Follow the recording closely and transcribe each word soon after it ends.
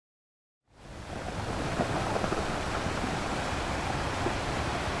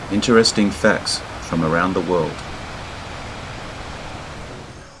Interesting facts from around the world.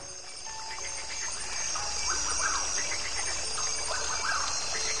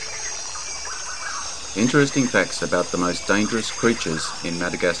 Interesting facts about the most dangerous creatures in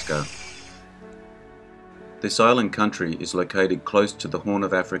Madagascar. This island country is located close to the Horn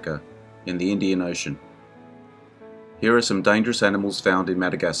of Africa in the Indian Ocean. Here are some dangerous animals found in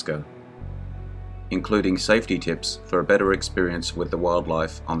Madagascar, including safety tips for a better experience with the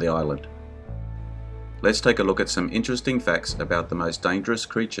wildlife on the island. Let's take a look at some interesting facts about the most dangerous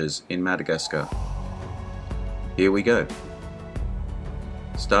creatures in Madagascar. Here we go.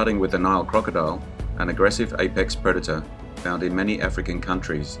 Starting with the Nile crocodile, an aggressive apex predator found in many African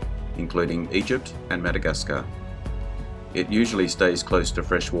countries, including Egypt and Madagascar. It usually stays close to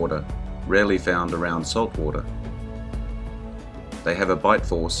fresh water, rarely found around salt water. They have a bite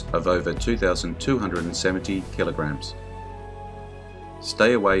force of over 2,270 kilograms.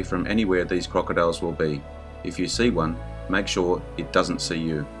 Stay away from anywhere these crocodiles will be. If you see one, make sure it doesn't see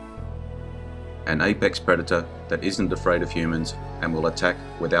you. An apex predator that isn't afraid of humans and will attack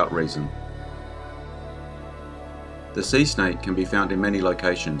without reason. The sea snake can be found in many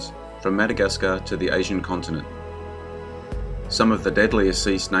locations, from Madagascar to the Asian continent. Some of the deadliest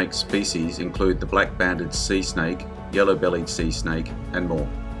sea snake species include the black-banded sea snake, yellow-bellied sea snake, and more.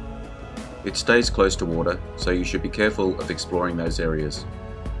 It stays close to water, so you should be careful of exploring those areas.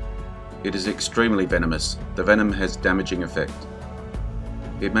 It is extremely venomous. The venom has damaging effect.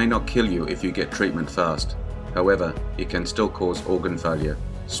 It may not kill you if you get treatment fast. However, it can still cause organ failure,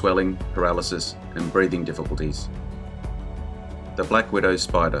 swelling, paralysis, and breathing difficulties. The black widow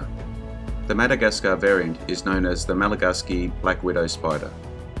spider. The Madagascar variant is known as the Malagasy black widow spider.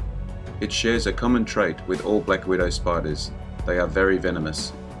 It shares a common trait with all black widow spiders. They are very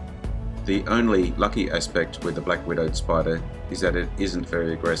venomous. The only lucky aspect with the black-widowed spider is that it isn't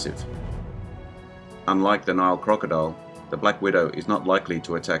very aggressive. Unlike the Nile crocodile, the black widow is not likely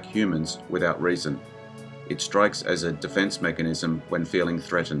to attack humans without reason. It strikes as a defense mechanism when feeling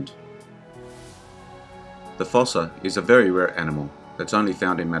threatened. The fossa is a very rare animal that's only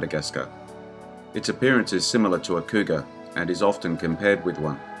found in Madagascar. Its appearance is similar to a cougar and is often compared with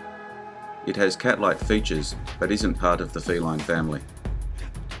one. It has cat-like features but isn't part of the feline family.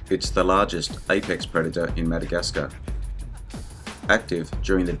 It's the largest apex predator in Madagascar. Active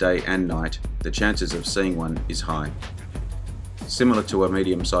during the day and night, the chances of seeing one is high. Similar to a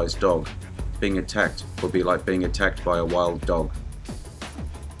medium-sized dog, being attacked will be like being attacked by a wild dog.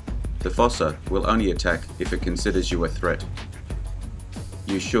 The fossa will only attack if it considers you a threat.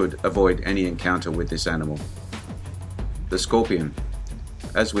 You should avoid any encounter with this animal. The scorpion.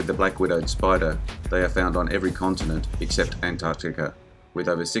 As with the black-widowed spider, they are found on every continent except Antarctica, with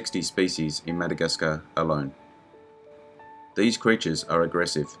over 60 species in Madagascar alone. These creatures are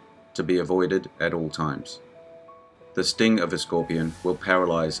aggressive, to be avoided at all times. The sting of a scorpion will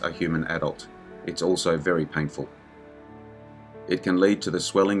paralyze a human adult. It's also very painful. It can lead to the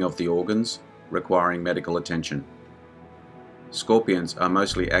swelling of the organs, requiring medical attention. Scorpions are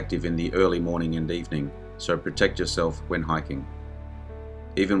mostly active in the early morning and evening, so protect yourself when hiking.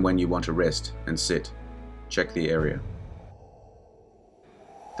 Even when you want to rest and sit, check the area.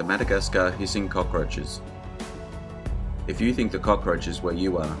 The Madagascar hissing cockroaches. If you think the cockroaches where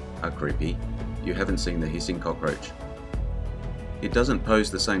you are creepy, you haven't seen the hissing cockroach. It doesn't pose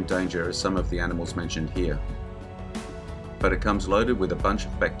the same danger as some of the animals mentioned here, but it comes loaded with a bunch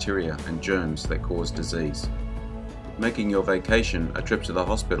of bacteria and germs that cause disease, making your vacation a trip to the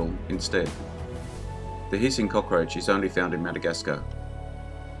hospital instead. The hissing cockroach is only found in Madagascar.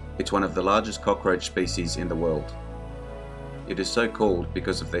 It's one of the largest cockroach species in the world. It is so called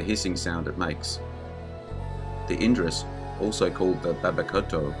because of the hissing sound it makes. The Indris, also called the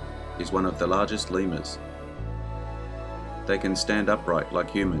babakoto, is one of the largest lemurs. They can stand upright like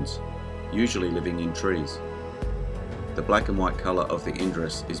humans, usually living in trees. The black and white colour of the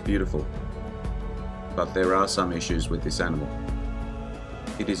Indris is beautiful, but there are some issues with this animal.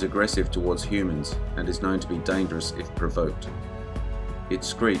 It is aggressive towards humans and is known to be dangerous if provoked. Its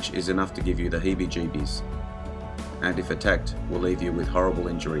screech is enough to give you the heebie-jeebies, and if attacked will leave you with horrible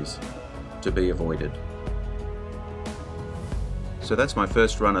injuries, to be avoided. So that's my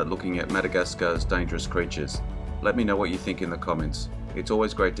first run at looking at Madagascar's dangerous creatures. Let me know what you think in the comments. It's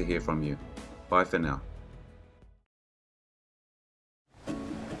always great to hear from you. Bye for now.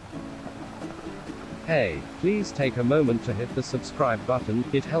 Hey, please take a moment to hit the subscribe button,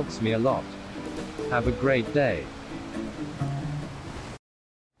 it helps me a lot. Have a great day.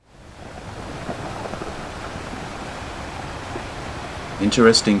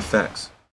 Interesting facts.